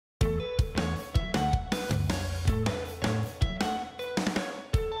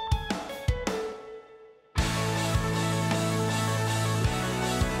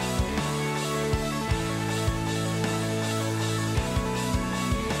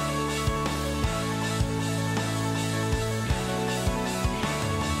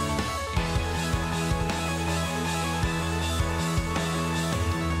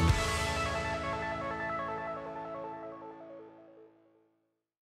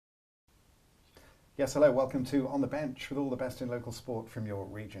Yes, hello, welcome to On the Bench with all the best in local sport from your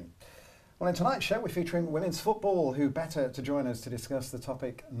region. Well, in tonight's show we're featuring women's football. Who better to join us to discuss the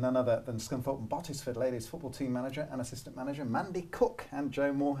topic, none other than Scunthorpe and Bottesford ladies football team manager and assistant manager Mandy Cook and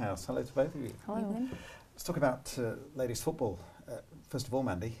Jo Moorhouse. Hello to both of you. Hello. Let's talk about ladies football. First of all,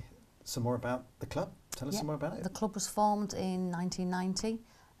 Mandy, some more about the club. Tell us some more about it. The club was formed in 1990.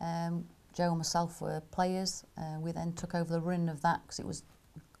 Jo and myself were players. We then took over the run of that because it was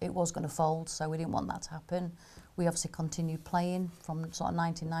going to fold, so we didn't want that to happen. We obviously continued playing from sort of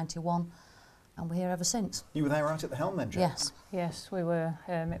 1991, and we're here ever since. You were there right at the helm then, Jo? Yes. Yes, we were.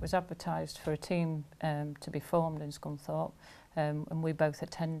 It was advertised for a team to be formed in Scunthorpe, and we both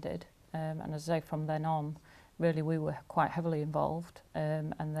attended. And as I say, from then on, really we were quite heavily involved,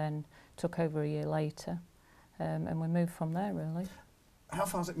 and then took over a year later, and we moved from there, really. How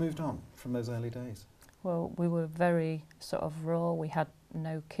far has it moved on from those early days? Well, we were very sort of raw. We had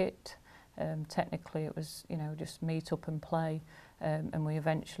no kit. Technically, it was, you know, just meet up and play. And we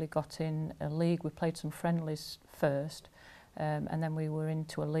eventually got in a league. We played some friendlies first, and then we were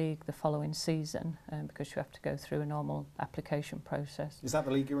into a league the following season because you have to go through a normal application process. Is that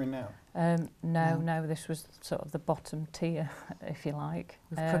the league you're in now? No, this was sort of the bottom tier, if you like.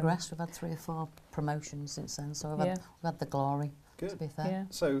 We've progressed. We've had 3 or 4 promotions since then, so we've had the glory. Good. To be fair. Yeah.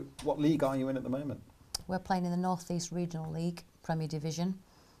 So, what league are you in at the moment? We're playing in the North East Regional League, Premier Division,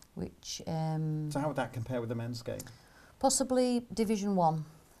 which... so how would that compare with the men's game? Possibly Division 1.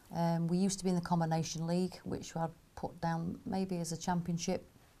 We used to be in the Combination League, which I'd put down maybe as a championship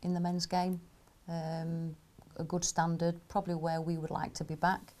in the men's game. A good standard, probably where we would like to be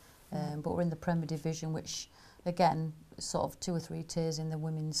back. But we're in the Premier Division, which, again, is sort of 2 or 3 tiers in the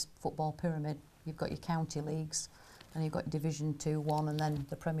women's football pyramid. You've got your county leagues, and you've got Division 2, 1, and then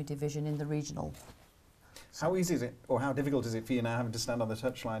the Premier Division in the regional. How easy is it, or how difficult is it for you now having to stand on the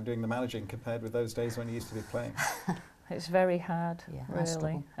touchline doing the managing compared with those days when you used to be playing? It's very hard, Yeah,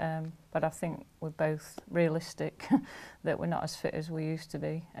 really. But I think we're both realistic that we're not as fit as we used to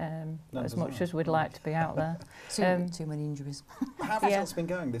be, as much as we'd like to be out there. Too many injuries. How have results been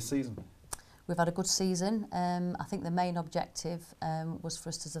going this season? We've had a good season. I think the main objective was for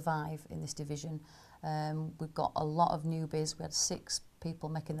us to survive in this division. We've got a lot of newbies. We had 6 people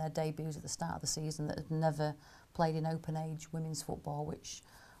making their debuts at the start of the season that had never played in open age women's football, which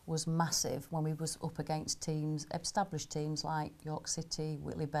was massive when we was up against teams, established teams like York City,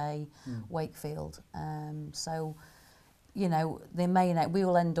 Whitley Bay, Wakefield. So, you know, we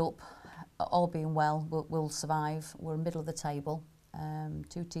will end up, all being well, we'll survive. We're middle of the table.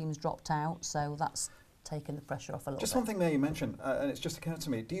 2 teams dropped out, so that's taken the pressure off a little bit. Just one thing there you mentioned, and it's just occurred to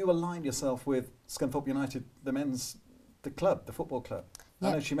me. Do you align yourself with Scunthorpe United, the club, the football club?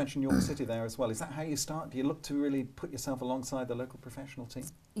 Yep. I know she mentioned York City there as well. Is that how you start? Do you look to really put yourself alongside the local professional team?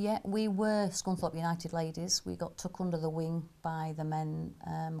 Yeah, we were Scunthorpe United ladies. We got took under the wing by the men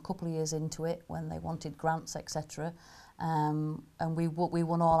a couple of years into it when they wanted grants, etc. And we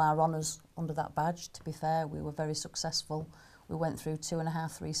won all our honours under that badge, to be fair. We were very successful. We went through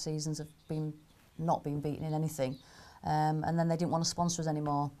 2.5, 3 seasons of not being beaten in anything. And then they didn't want to sponsor us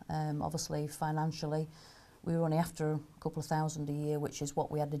anymore. Obviously, financially, we were only after a couple of thousand a year, which is what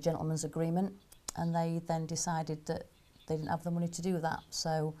we had a gentleman's agreement. And they then decided that they didn't have the money to do that.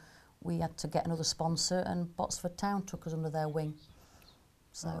 So we had to get another sponsor, and Bottesford Town took us under their wing.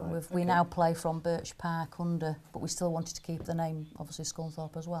 So we now play from Birch Park under, but we still wanted to keep the name, obviously,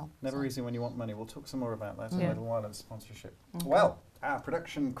 Scunthorpe as well. Never easy when you want money. We'll talk some more about that in a little while at sponsorship. Okay. Well, our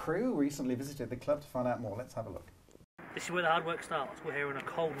production crew recently visited the club to find out more. Let's have a look. This is where the hard work starts. We're here on a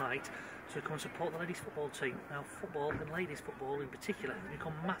cold night to come and support the ladies football team. Now, football and ladies football in particular has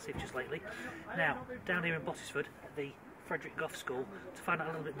become massive just lately. Now, down here in Bottesford at the Frederick Gough School, to find out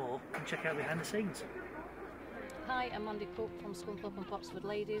a little bit more and check out behind the scenes. Hi, I'm Mandy Cook from Scunthorpe and Bottesford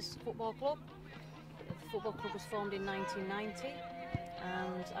Ladies Football Club. The football club was formed in 1990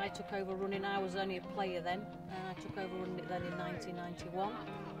 and I took over running. I was only a player then, and I took over running it then in 1991.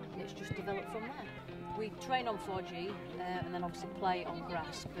 And it's just developed from there. We train on 4G and then obviously play on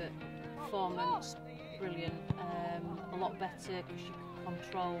grass, but performance, brilliant, a lot better because you can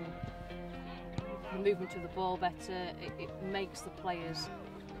control the movement of the ball better. It makes the players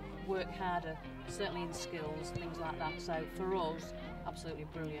work harder, certainly in skills, things like that. So for us, absolutely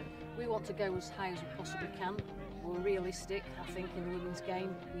brilliant. We want to go as high as we possibly can. We're realistic, I think, in the women's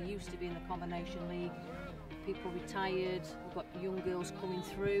game. We used to be in the Combination League. People retired, we've got young girls coming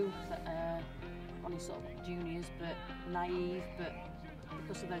through that are only sort of juniors, but naive, but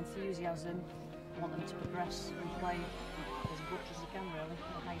because of their enthusiasm, I want them to progress and play as much as they can, really,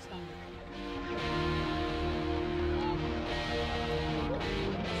 at a high standard.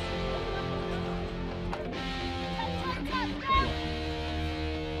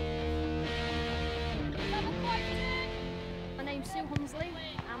 Hunsley.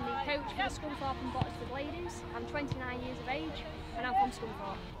 I'm the coach for the Scunthorpe and Bottesford ladies. I'm 29 years of age and I'm from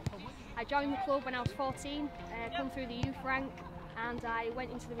Scunthorpe. I joined the club when I was 14, come through the youth rank, and I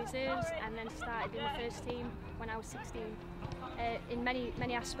went into the reserves and then started in the first team when I was 16. In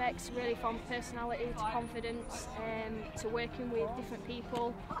many aspects, really, from personality to confidence, to working with different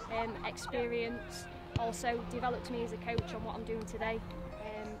people, experience, also developed me as a coach on what I'm doing today.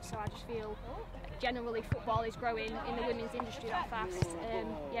 So I just feel generally football is growing in the women's industry that fast.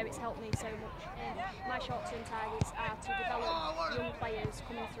 Yeah, it's helped me so much. My short-term targets are to develop young players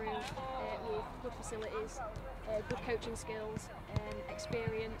coming through with good facilities, good coaching skills,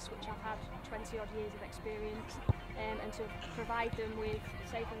 experience, which I've had 20 odd years of experience, and to provide them with a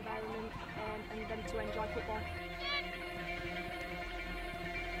safe environment and them to enjoy football.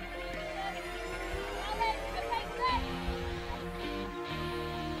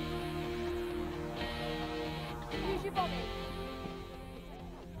 Use your body.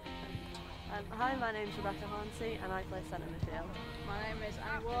 Hi, my name's Rebecca Hornsey and I play centre midfield. My name is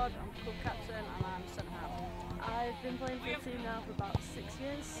Underwood, I'm club captain and I'm centre half. I've been playing for the team now for about 6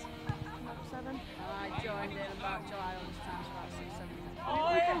 years, not 7. And I joined in about July on this time, so about 6, 7 years.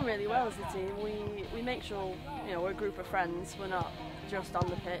 We've done really well as a team. We make sure, you know, we're a group of friends. We're not just on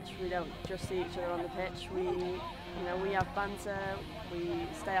the pitch. We don't just see each other on the pitch. We have banter. We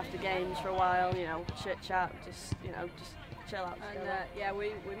stay after games for a while. You know, chit chat. Just chill out And together. yeah,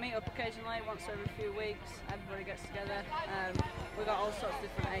 we meet up occasionally, once every few weeks. Everybody gets together. We've got all sorts of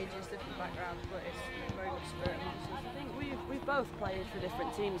different ages, different backgrounds, but it's a very good spirit amongst us. I think we've both played for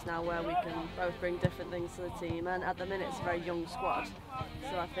different teams now, where we can both bring different things to the team. And at the minute, it's a very young squad.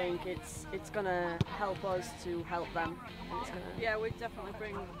 So I think it's going to help us to help them. And it's gonna, Yeah, we definitely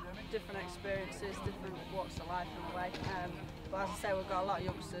bring different experiences, different walks of life in a way. But as I say, we've got a lot of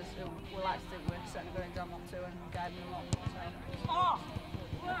youngsters who we like to think we're setting going down to and guiding them along.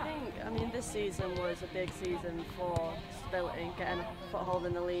 I mean, this season was a big season for stability, getting a foothold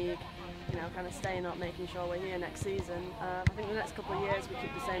in the league, you know, kind of staying up, making sure we're here next season. I think the next couple of years we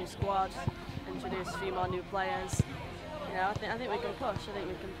keep the same squad, introduce a few more new players. You know, I think we can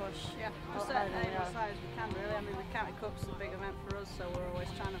push. Yeah, just aim as high as we can, really. I mean, the County Cup's a big event for us, so we're always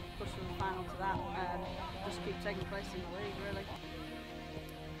trying to push from the final to that and just keep taking place in the league, really.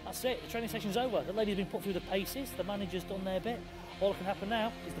 That's it, the training session's over. The ladies have been put through the paces, the manager's done their bit. All that can happen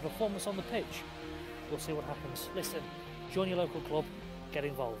now is the performance on the pitch. We'll see what happens. Listen, join your local club, get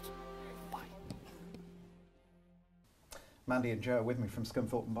involved. Bye. Mandy and Joe are with me from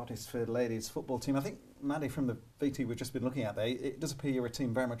Scunthorpe and Bottesford ladies football team. I think, Mandy, from the VT we've just been looking at there, it does appear you're a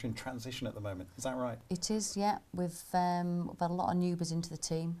team very much in transition at the moment. Is that right? It is, yeah. We've had a lot of newbies into the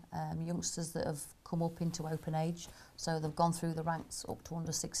team, youngsters that have come up into open age. So they've gone through the ranks up to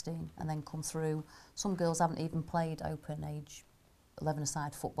under 16 and then come through. Some girls haven't even played open age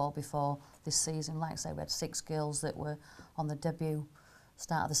 11-a-side football before this season. Like I say, we had 6 girls that were on the debut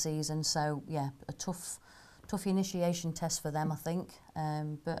start of the season. So, yeah, a tough initiation test for them, I think.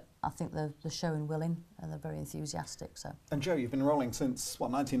 But I think they're showing willing and they're very enthusiastic. So. And Joe, you've been rolling since,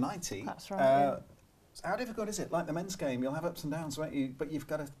 what, 1990? That's right, yeah. How difficult is it? Like the men's game, you'll have ups and downs, won't you? But you've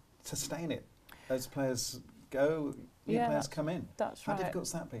got to sustain it. Those players go, new players come in. That's right. How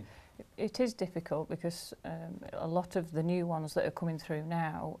difficult's that been? It is difficult because a lot of the new ones that are coming through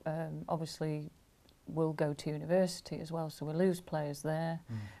now obviously will go to university as well, so we lose players there.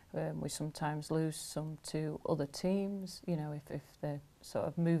 We sometimes lose some to other teams, you know, if they're sort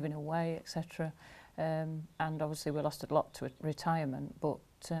of moving away, etc. And obviously we lost a lot to retirement, but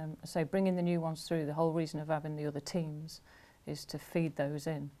I say bringing the new ones through, the whole reason of having the other teams is to feed those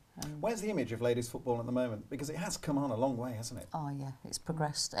in. Where's the image of ladies football at the moment? Because it has come on a long way, hasn't it? Oh yeah, it's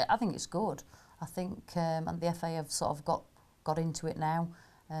progressed. I think it's good. I think and the FA have sort of got into it now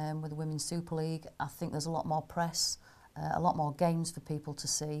with the Women's Super League. I think there's a lot more press, a lot more games for people to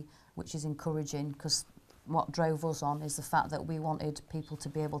see, which is encouraging, because what drove us on is the fact that we wanted people to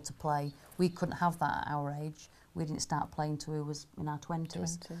be able to play. We couldn't have that at our age. We didn't start playing till we was in our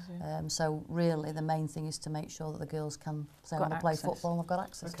 20s. Yeah. So really the main thing is to make sure that the girls can say, I want to play football and I've got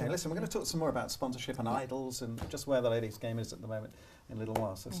access to it. Okay, listen, we're going to talk some more about sponsorship and idols and just where the ladies' game is at the moment in a little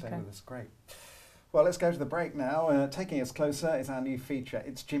while, so stay with us. Great. Well, let's go to the break now. Taking us closer is our new feature.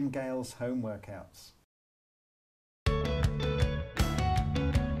 It's Jim Gale's home workouts.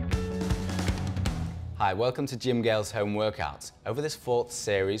 Hi, welcome to Jim Gale's Home Workouts. Over this 4th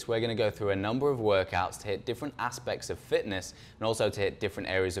series, we're going to go through a number of workouts to hit different aspects of fitness and also to hit different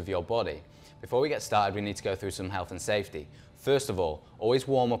areas of your body. Before we get started, we need to go through some health and safety. First of all, always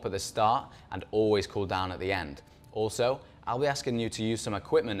warm up at the start and always cool down at the end. Also, I'll be asking you to use some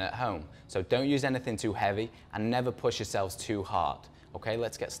equipment at home, so don't use anything too heavy and never push yourselves too hard. Okay,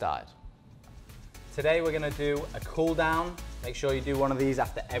 let's get started. Today we're going to do a cool down. Make sure you do one of these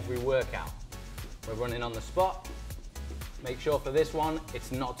after every workout. We're running on the spot. Make sure for this one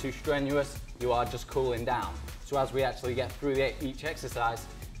it's not too strenuous, you are just cooling down. So as we actually get through each exercise,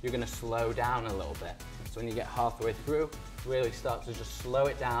 you're going to slow down a little bit. So when you get halfway through, really start to just slow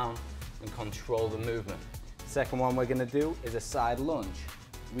it down and control the movement. Second one we're going to do is a side lunge.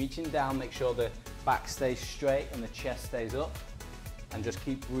 Reaching down, make sure the back stays straight and the chest stays up, and just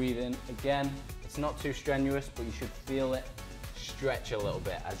keep breathing. Again, it's not too strenuous, but you should feel it stretch a little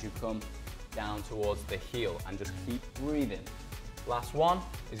bit as you come down towards the heel, and just keep breathing. Last one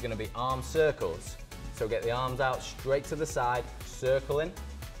is going to be arm circles. So get the arms out straight to the side, circling,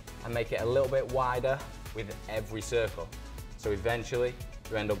 and make it a little bit wider with every circle. So eventually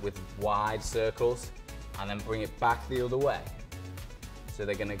you end up with wide circles, and then bring it back the other way. So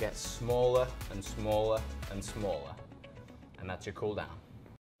they're going to get smaller and smaller and smaller. And that's your cool down.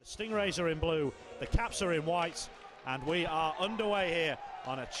 The Stingrays are in blue, the Caps are in white, and we are underway here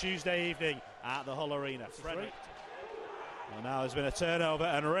on a Tuesday evening at the Hull Arena. Frederick. Well, now there's been a turnover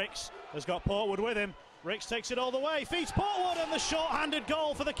and Ricks has got Portwood with him. Ricks takes it all the way, feeds Portwood, and the short-handed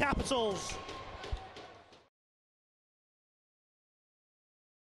goal for the Capitals.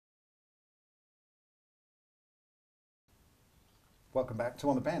 Welcome back to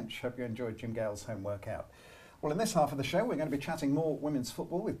On the Bench. Hope you enjoyed Jim Gale's home workout. Well, in this half of the show, we're going to be chatting more women's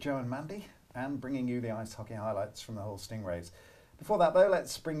football with Joe and Mandy, and bringing you the ice hockey highlights from the Hull Stingrays. Before that, though,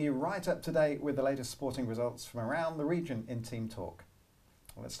 let's bring you right up to date with the latest sporting results from around the region in Team Talk.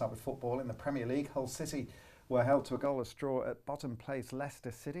 Well, let's start with football. In the Premier League, Hull City were held to a goalless draw at bottom place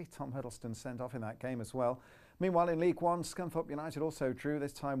Leicester City. Tom Huddleston sent off in that game as well. Meanwhile, in League One, Scunthorpe United also drew,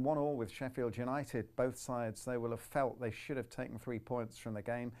 this time 1-1 with Sheffield United. Both sides, they will have felt they should have taken 3 points from the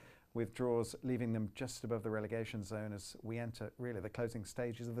game, with draws leaving them just above the relegation zone as we enter really the closing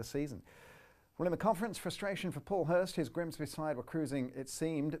stages of the season. Well, in the conference, frustration for Paul Hurst. His Grimsby side were cruising, it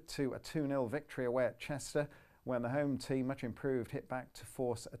seemed, to a 2-0 victory away at Chester, when the home team, much improved, hit back to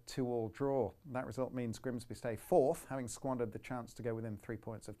force a 2-2 draw. That result means Grimsby stay fourth, having squandered the chance to go within 3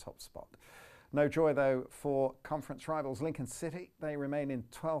 points of top spot. No joy, though, for conference rivals Lincoln City. They remain in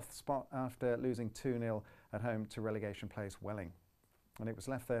 12th spot after losing 2-0 at home to relegation place Welling. And it was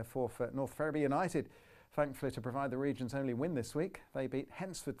left therefore for North Ferriby United, thankfully, to provide the region's only win this week. They beat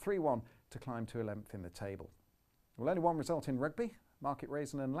Hensford 3-1 to climb to 11th in the table. Well, only one result in rugby. Market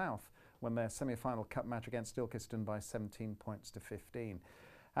Raisin and Louth won their semi-final cup match against Ilkeston by 17 points to 15.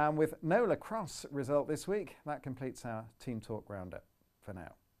 And with no lacrosse result this week, that completes our Team Talk roundup for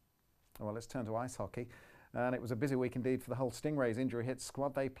now. Well, let's turn to ice hockey. And it was a busy week indeed for the Hull Stingrays injury hit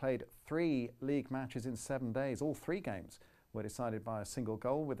squad. They played 3 league matches in 7 days. All 3 games were decided by a single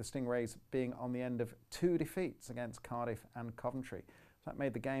goal, with the Stingrays being on the end of 2 defeats against Cardiff and Coventry. That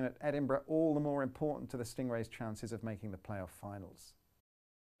made the game at Edinburgh all the more important to the Stingrays' chances of making the playoff finals.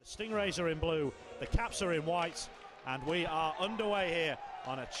 The Stingrays are in blue, the Caps are in white, and we are underway here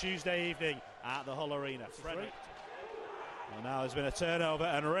on a Tuesday evening at the Hull Arena. Frederick. Well, now there's been a turnover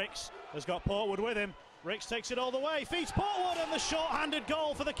and Ricks has got Portwood with him. Ricks takes it all the way, feeds Portwood, and the short-handed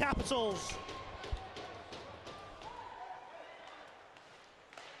goal for the Capitals.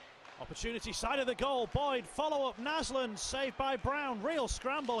 Opportunity side of the goal, Boyd, follow-up, Nasland, saved by Brown, real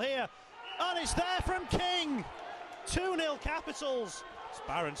scramble here, and it's there from King. 2-0 Capitals. It's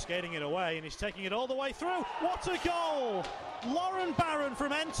Barron skating it away, and he's taking it all the way through. What a goal! Lauren Barron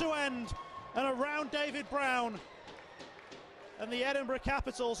from end to end and around David Brown. And the Edinburgh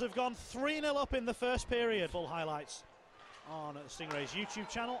Capitals have gone 3-0 up in the first period. Full highlights on the Stingrays YouTube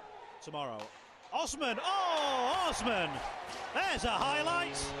channel tomorrow. Osman, oh, Osman! There's a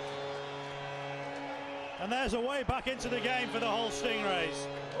highlight! And there's a way back into the game for the Hull Stingrays.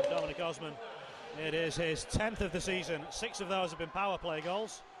 Dominic Osman, it is his 10th of the season. 6 of those have been power play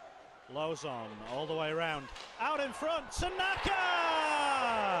goals. Lozon all the way around. Out in front,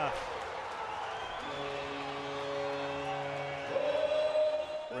 Tanaka!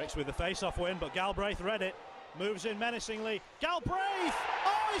 Ricks with the face-off win, but Galbraith read it. Moves in menacingly. Galbraith!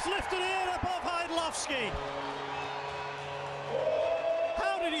 Oh, he's lifted in above Heidlovsky.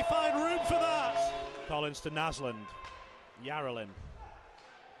 How did he find room for that? Collins to Nasland. Yarrelin.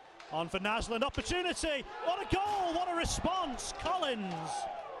 On for Nasland. Opportunity. What a goal! What a response! Collins.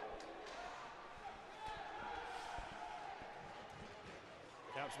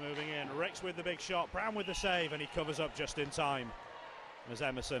 Caps moving in. Ricks with the big shot. Brown with the save, and he covers up just in time as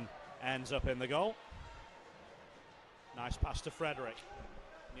Emerson ends up in the goal. Nice pass to Frederick.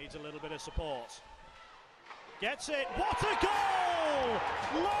 Needs a little bit of support. Gets it. What a goal!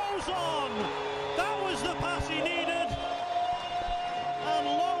 Lozon! That was the pass he needed. And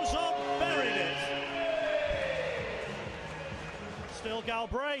Lozon buried it. Still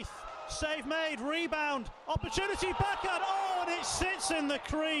Galbraith. Save made. Rebound. Opportunity backhand. Oh, and it sits in the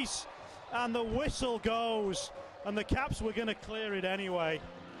crease. And the whistle goes. And the Caps were going to clear it anyway.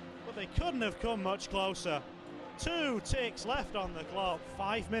 But they couldn't have come much closer. 2 ticks left on the clock.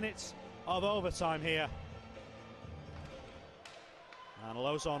 5 minutes of overtime here. And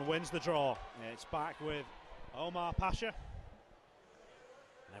Lozon wins the draw. It's back with Omar Pasha.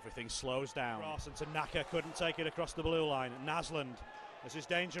 And everything slows down. Cross and Tanaka couldn't take it across the blue line. Nasland, this is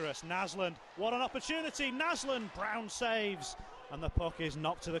dangerous. Nasland, what an opportunity. Nasland, Brown saves. And the puck is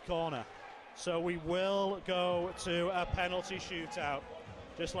knocked to the corner. So we will go to a penalty shootout.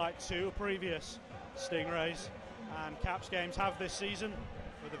 Just like 2 previous Stingrays and Caps games have this season.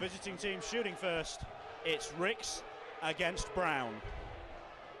 With the visiting team shooting first, it's Ricks against Brown.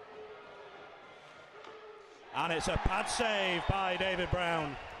 And it's a pad save by David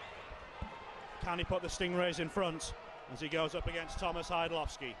Brown. Can he put the Stingrays in front as he goes up against Thomas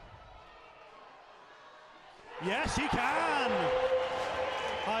Heidlovsky? Yes, he can!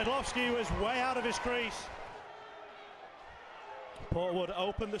 Heidlovsky was way out of his crease. Portwood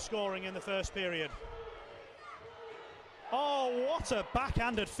opened the scoring in the first period. Oh, what a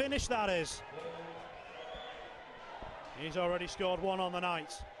backhanded finish that is. He's already scored 1 on the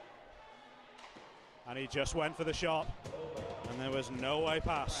night. And he just went for the shot. And there was no way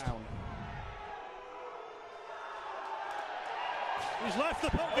past. He's left the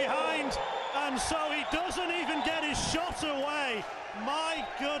puck behind. And so he doesn't even get his shot away. My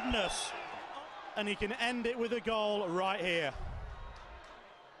goodness. And he can end it with a goal right here.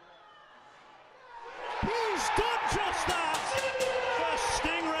 He's done just that! The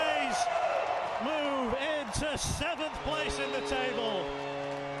Stingrays move into 7th place in the table.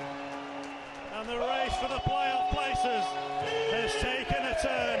 And the race for the playoff places has taken a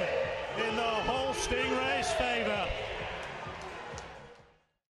turn in the Hull Stingrays' favour.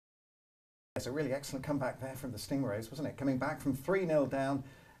 It's a really excellent comeback there from the Stingrays, wasn't it? Coming back from 3-0 down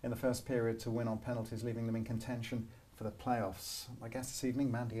in the first period to win on penalties, leaving them in contention for the playoffs. My guests this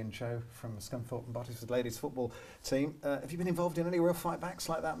evening, Mandy and Joe from the Scunthorpe and Bottesford ladies football team. Have you been involved in any real fight-backs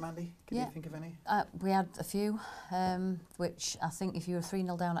like that, Mandy? Can you think of any? We had a few, which I think if you were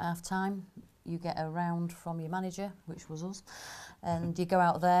 3-0 down at half-time, you get a round from your manager, which was us, and you go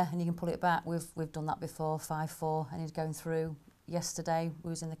out there and you can pull it back. We've done that before, 5-4, and he's going through. Yesterday,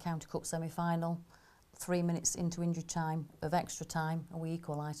 we was in the County Cup semi-final, 3 minutes into injury time of extra time, and we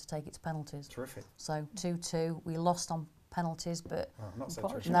equalised to take it to penalties. Terrific. So 2-2. We lost on penalties, but not so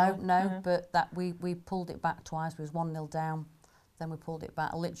terrific. No, but that we pulled it back twice. We was 1-0 down, then we pulled it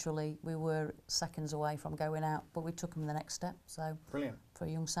back. Literally, we were seconds away from going out, but we took them the next step. So brilliant. For a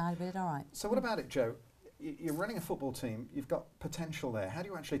young side, we did all right. So what about it, Joe? You're running a football team. You've got potential there. How do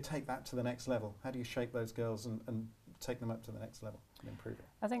you actually take that to the next level? How do you shape those girls and take them up to the next level and improve it?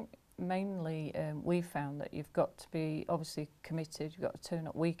 I think mainly we've found that you've got to be obviously committed. You've got to turn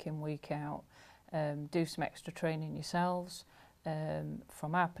up week in, week out, do some extra training yourselves.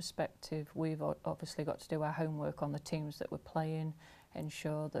 From our perspective, we've obviously got to do our homework on the teams that we're playing,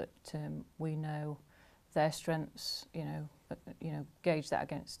 ensure that we know their strengths, you know, gauge that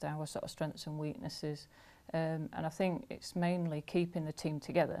against our sort of strengths and weaknesses. And I think it's mainly keeping the team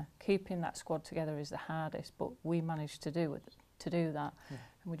together. Keeping that squad together is the hardest, but we managed to do that. Yeah.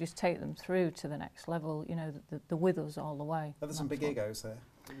 And we just take them through to the next level, you know, the with us all the way. Are there some big egos there?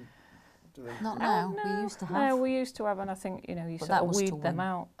 Do they Not now. No, we used to have. No, we used to have, and I think, you know, you sort of weed them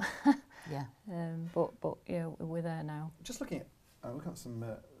out. Yeah. But yeah, we're there now. Just looking at some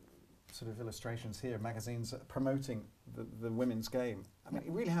sort of illustrations here, magazines promoting the women's game. I mean,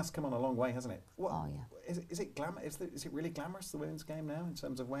 it really has come on a long way, hasn't it? Oh yeah. Is it really glamorous, the women's game now, in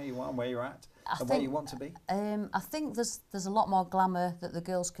terms of where you are and where you're at and where you want to be? I think there's a lot more glamour that the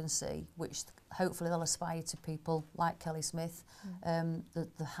girls can see, which hopefully they'll aspire to people like Kelly Smith.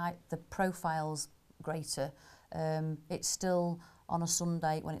 The profile's greater. It's still on a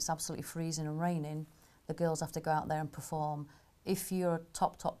Sunday when it's absolutely freezing and raining. The girls have to go out there and perform. If you're a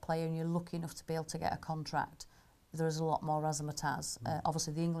top player and you're lucky enough to be able to get a contract, there is a lot more razzmatazz.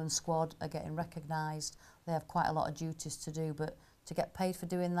 Obviously, the England squad are getting recognised. They have quite a lot of duties to do, but to get paid for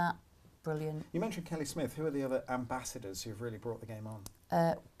doing that, brilliant. You mentioned Kelly Smith. Who are the other ambassadors who've really brought the game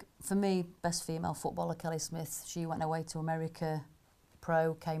on? For me, best female footballer, Kelly Smith. She went away to America,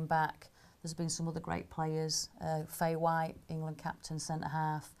 pro, came back. There's been some other great players. Faye White, England captain,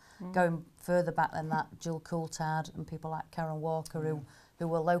 centre-half. Going further back than that, Jill Coulthard and people like Karen Walker, who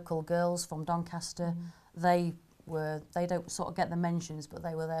were local girls from Doncaster. they don't sort of get the mentions, but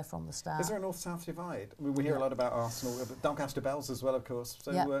they were there from the start. Is there a north-south divide? I mean, we hear a lot about Arsenal, but Doncaster Bells as well, of course.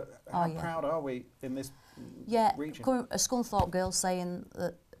 So how proud are we in this region? A Scunthorpe girl saying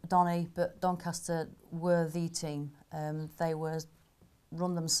that Donny, but Doncaster were the team. They were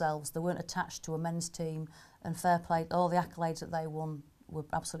run themselves. They weren't attached to a men's team, and fair play. All the accolades that they won were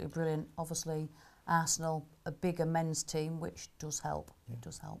absolutely brilliant. Obviously, Arsenal, a bigger men's team, which does help. Yeah. It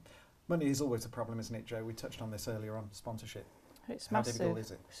does help. Money is always a problem, isn't it, Joe? We touched on this earlier on sponsorship. It's How massive. difficult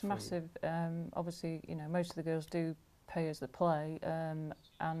is it? It's massive. Obviously, you know, most of the girls do pay as they play, and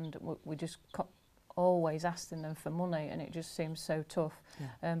we just always asking them for money, and it just seems so tough.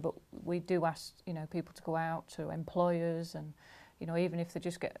 Yeah. But we do ask, you know, people to go out to employers, and you know, even if they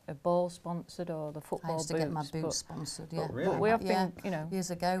just get a ball sponsored or the football boots. I used to get my boots sponsored. Yeah. Oh, really? But we have been, you know, years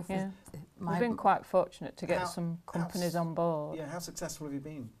ago. Yeah. We've been quite fortunate to get some companies on board. Yeah. How successful have you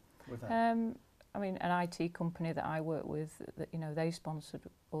been with that? I mean, an IT company that I work with, that, you know, they sponsored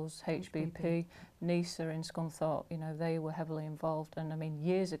us, HBP, NISA in Scunthorpe, you know, they were heavily involved. And I mean,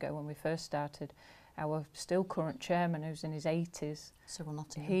 years ago when we first started, our still current chairman, who's in his 80s,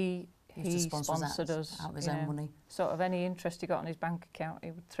 he sponsored us out of his own money. Sort of any interest he got on his bank account,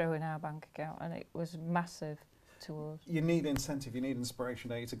 he would throw in our bank account, and it was massive to us. You need incentive, you need inspiration,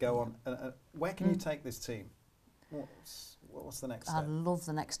 don't you, to go on. Where can you take this team? What's the next step? I'd love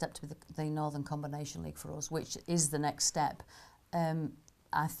the next step to be the Northern Combination League for us, which is the next step.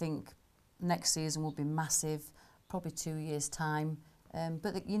 I think next season will be massive, probably 2 years' time.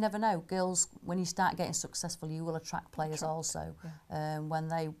 But you never know. Girls, when you start getting successful, you will attract players also. Yeah. When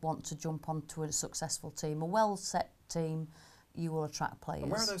they want to jump onto a successful team, a well-set team, you will attract players.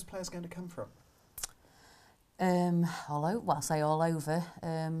 And where are those players going to come from? All over. Well, I say all over.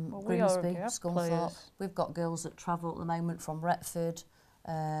 Grimsby, Scunthorpe. We've got girls that travel at the moment from Retford.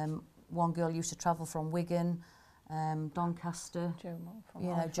 One girl used to travel from Wigan, Doncaster.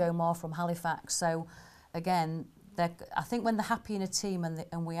 Joe Moore from Halifax. So, again, I think when they're happy in a team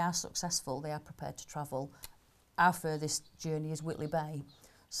and we are successful, they are prepared to travel. Our furthest journey is Whitley Bay,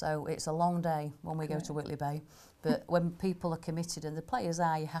 so it's a long day when we go to Whitley Bay. But when people are committed, and the players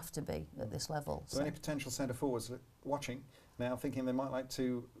are, you have to be at this level. So any potential centre forwards watching now, thinking they might like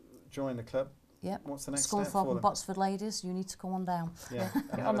to join the club? Yep. What's the next step for them? Scunthorpe and Bottesford ladies, you need to come on down. Yeah.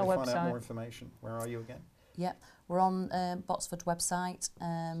 And on the website. Find out more information. Where are you again? Yep. We're on Bottesford website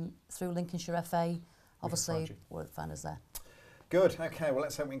through Lincolnshire FA. Obviously, we'll find us there. Good. Okay. Well,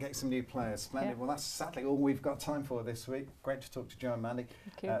 let's hope we can get some new players. Splendid. Well, that's sadly all we've got time for this week. Great to talk to Joe and Mandy.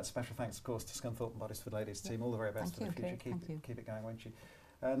 Special thanks, of course, to Scunthorpe and Bottesford ladies team. All the very best for the future. Keep it going, won't you?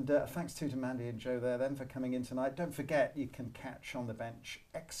 And thanks too to Mandy and Joe there then for coming in tonight. Don't forget, you can catch On the Bench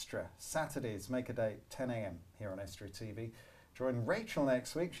Extra Saturdays, make a date, 10 a.m. here on Estuary TV. Join Rachel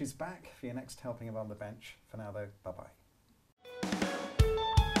next week. She's back for your next helping of On the Bench. For now, though, bye-bye.